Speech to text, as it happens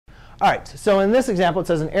All right, so in this example, it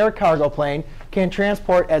says an air cargo plane can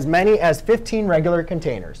transport as many as 15 regular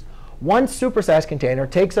containers. One supersized container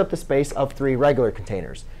takes up the space of 3 regular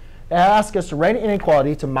containers. It asks us to write an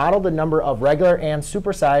inequality to model the number of regular and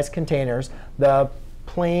supersized containers the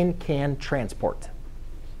plane can transport.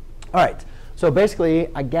 All right, so basically,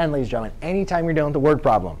 again, ladies and gentlemen, anytime you're dealing with a word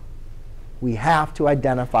problem, we have to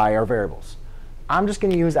identify our variables. I'm just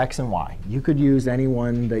going to use x and y. You could use any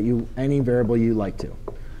variable you like to.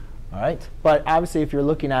 All right, but obviously, if you're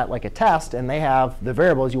looking at like a test and they have the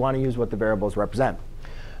variables, you want to use what the variables represent.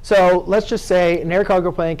 So let's just say an air cargo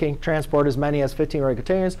plane can transport as many as 15 regular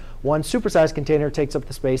containers. One supersized container takes up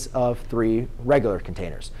the space of 3 regular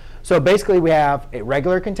containers. So basically, we have a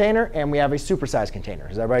regular container and we have a supersized container.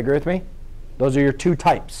 Does everybody agree with me? Those are your 2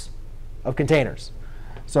 types of containers.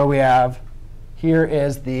 So we have, here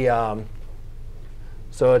is the,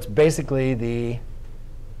 so it's basically the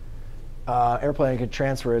airplane could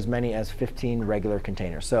transfer as many as 15 regular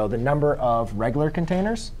containers. So the number of regular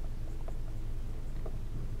containers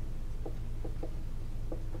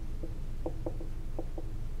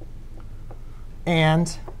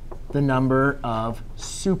and the number of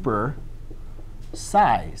super-sized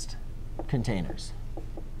containers.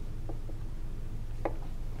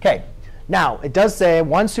 OK, now it does say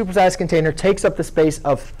one supersized container takes up the space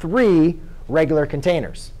of 3 regular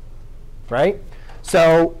containers, right?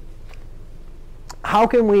 So how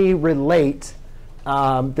can we relate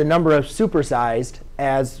the number of supersized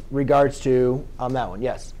as regards to that one?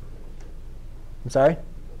 Yes? I'm sorry?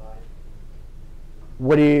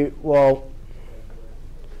 What do you, well,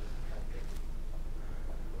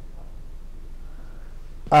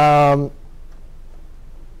 well,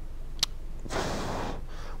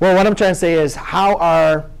 what I'm trying to say is how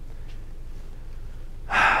are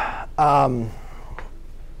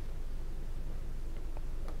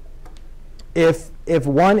if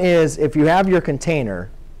one is, if you have your container,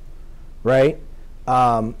 right,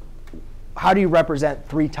 how do you represent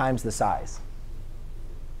 3 times the size?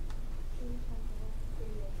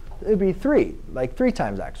 It would be 3, like 3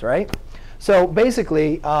 times x, right? So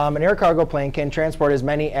basically, an air cargo plane can transport as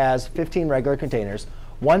many as 15 regular containers.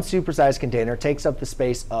 One supersized container takes up the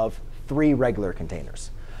space of 3 regular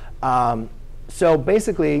containers. So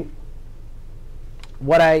basically,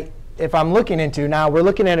 if I'm looking into, now we're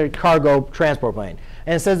looking at a cargo transport plane.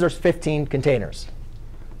 And it says there's 15 containers.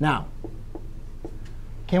 Now,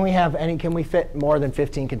 can we fit more than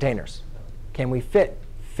 15 containers? Can we fit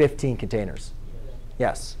 15 containers?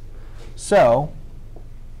 Yes. So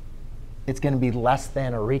it's going to be less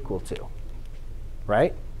than or equal to,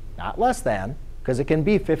 right? Not less than, because it can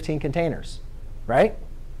be 15 containers, right?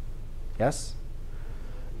 Yes?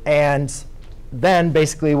 And then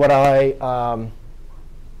basically what air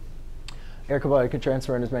cargo plane can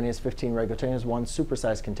transfer in as many as 15 regular containers. One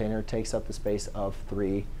supersized container takes up the space of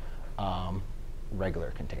 3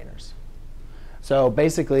 regular containers. So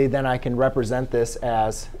basically, then I can represent this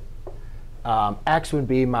as x would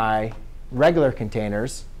be my regular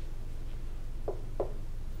containers.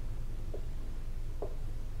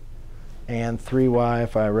 And 3y,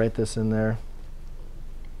 if I write this in there.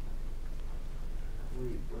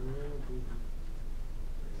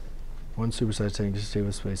 One supersized tank just take up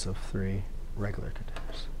a space of 3 regular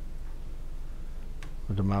containers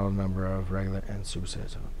with the model number of regular and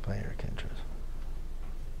supersized planar containers.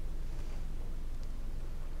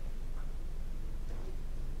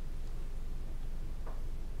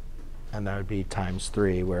 And that would be times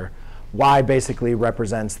 3, where y basically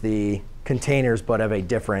represents the containers but of a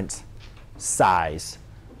different size.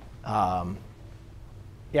 Yeah,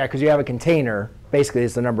 because you have a container. Basically,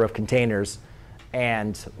 it's the number of containers.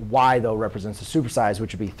 And y, though, represents the supersize,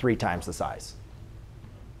 which would be 3 times the size.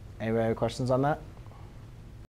 Anybody have questions on that?